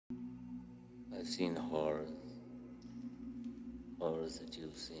I've seen horrors that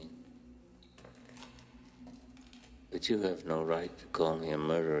you've seen. But you have no right to call me a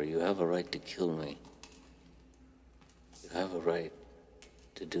murderer. You have a right to kill me. You have a right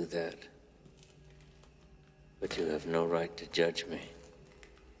to do that. But you have no right to judge me.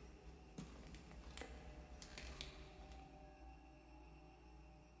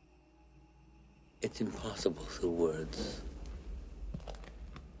 It's impossible through words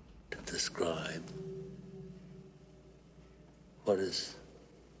to describe what is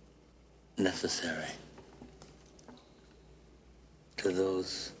necessary to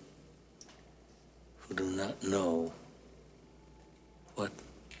those who do not know what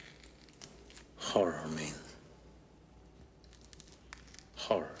horror means.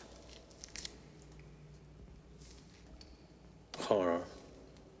 Horror. Horror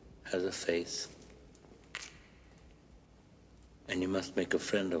has a face, and you must make a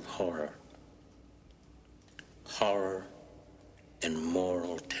friend of horror. Horror and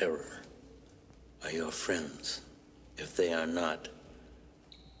moral terror are your friends. If they are not,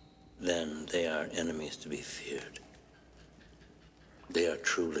 then they are enemies to be feared. They are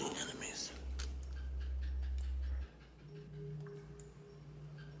truly enemies.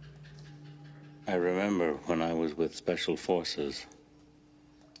 I remember when I was with Special Forces.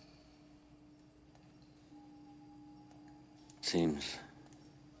 Seems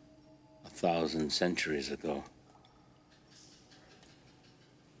 1,000 centuries ago.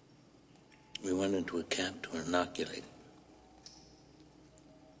 We went into a camp to inoculate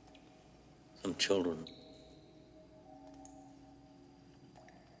some children.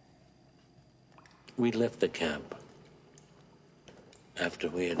 We left the camp after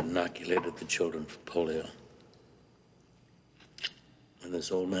we had inoculated the children for polio. And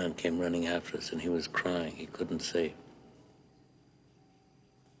this old man came running after us, and he was crying. He couldn't say.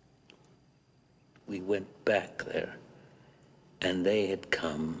 We went back there, and they had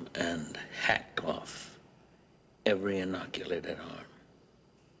come and hacked off every inoculated arm.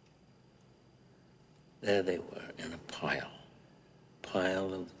 There they were in a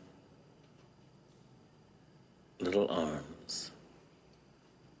pile of little arms.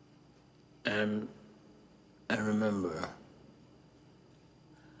 And I remember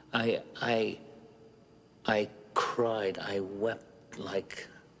I cried, I wept like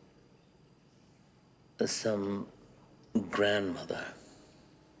some grandmother.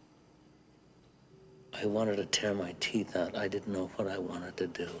 I wanted to tear my teeth out. I didn't know what I wanted to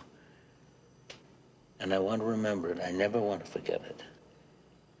do. And I want to remember it. I never want to forget it.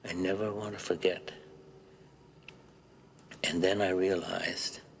 I never want to forget. And then I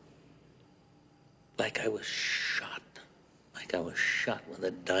realized, like I was shot with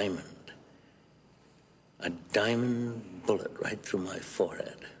a diamond bullet right through my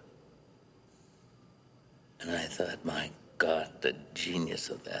forehead. And I thought, my God, the genius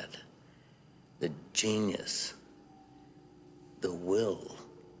of that, the genius, the will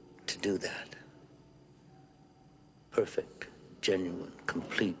to do that. Perfect, genuine,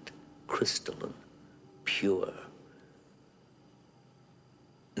 complete, crystalline, pure.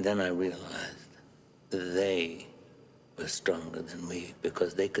 And then I realized that they were stronger than we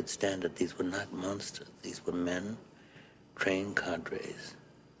because they could stand it. These were not monsters. These were men, trained cadres.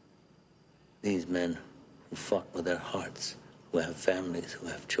 These men who fought with their hearts, who have families, who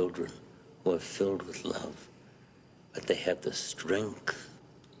have children, who are filled with love. But they have the strength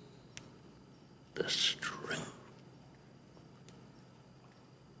to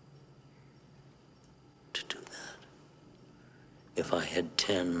do that. If I had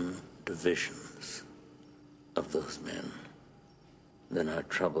 10 divisions of those men, then our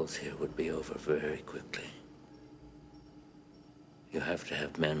troubles here would be over very quickly. You have to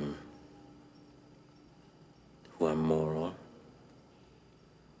have men who are moral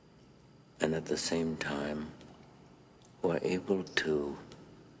and at the same time who are able to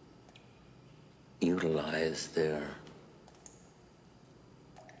utilize their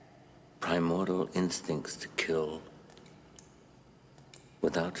primordial instincts to kill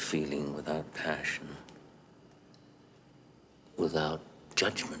without feeling, without passion, without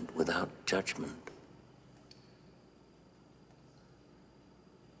judgment.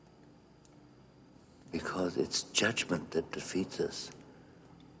 Because it's judgment that defeats us.